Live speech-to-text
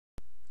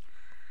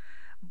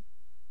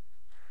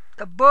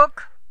The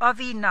book of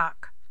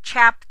Enoch,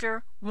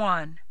 chapter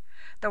 1.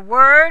 The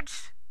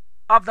words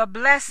of the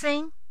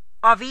blessing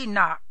of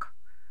Enoch,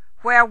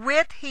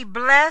 wherewith he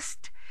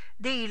blessed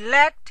the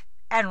elect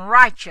and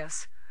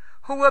righteous,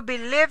 who will be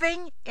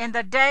living in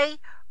the day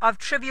of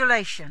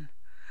tribulation,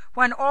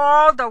 when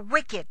all the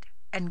wicked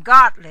and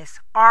godless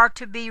are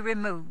to be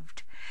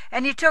removed.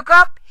 And he took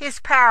up his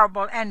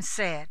parable and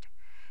said,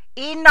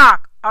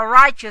 Enoch, a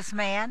righteous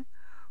man,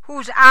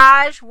 whose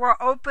eyes were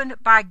opened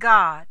by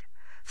God,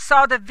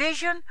 saw the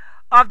vision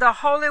of the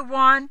Holy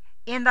One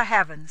in the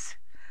heavens,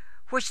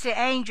 which the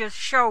angels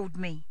showed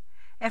me.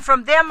 And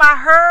from them I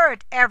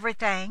heard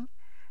everything,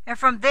 and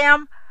from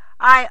them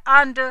I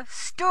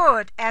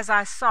understood as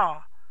I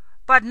saw,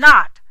 but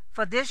not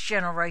for this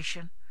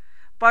generation,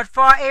 but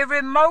for a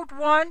remote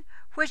one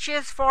which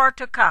is for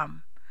to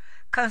come.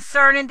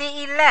 Concerning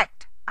the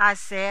elect, I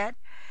said,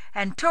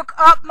 and took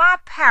up my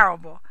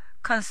parable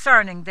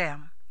concerning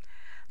them.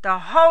 The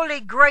Holy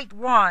Great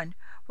One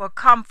will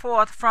come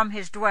forth from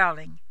his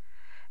dwelling,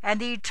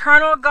 and the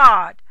eternal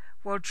God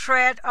will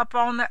tread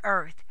upon the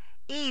earth,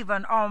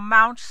 even on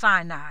Mount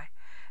Sinai,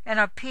 and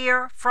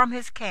appear from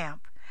his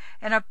camp,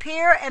 and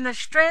appear in the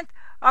strength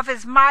of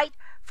his might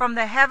from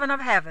the heaven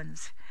of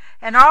heavens.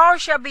 And all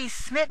shall be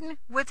smitten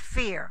with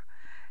fear,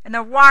 and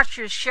the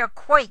watchers shall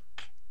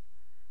quake,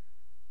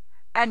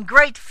 and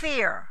great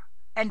fear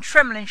and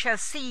trembling shall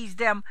seize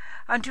them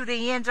unto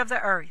the ends of the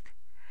earth.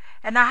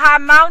 And the high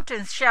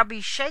mountains shall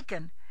be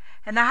shaken,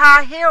 and the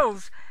high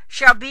hills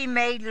shall be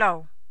made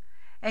low,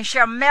 and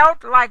shall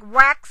melt like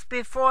wax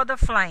before the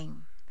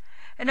flame.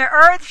 And the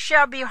earth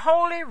shall be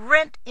wholly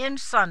rent in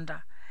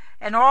sunder,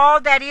 and all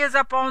that is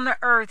upon the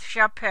earth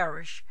shall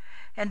perish,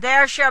 and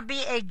there shall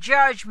be a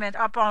judgment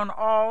upon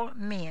all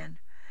men.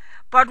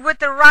 But with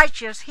the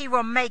righteous he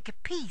will make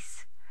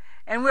peace,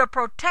 and will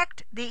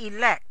protect the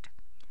elect,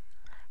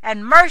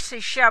 and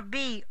mercy shall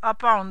be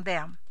upon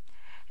them,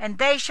 and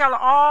they shall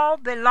all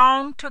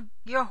belong to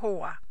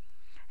Jehovah,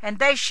 and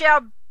they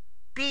shall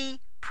be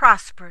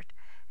prospered,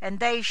 and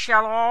they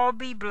shall all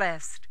be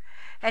blessed.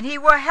 And he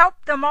will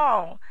help them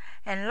all,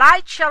 and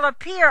light shall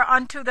appear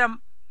unto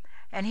them,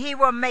 and he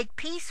will make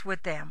peace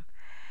with them.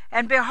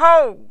 And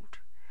behold,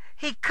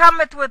 he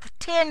cometh with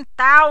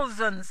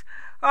 10,000s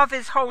of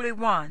his holy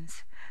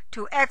ones,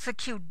 to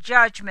execute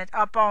judgment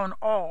upon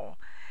all,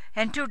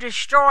 and to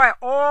destroy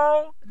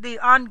all the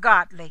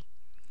ungodly,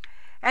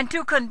 and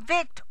to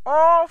convict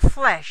all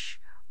flesh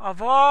of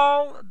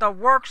all the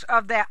works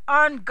of their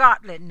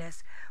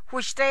ungodliness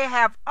which they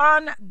have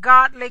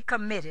ungodly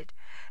committed,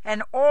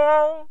 and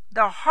all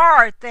the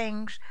hard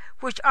things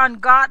which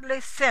ungodly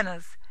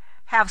sinners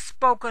have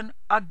spoken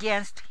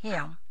against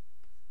him.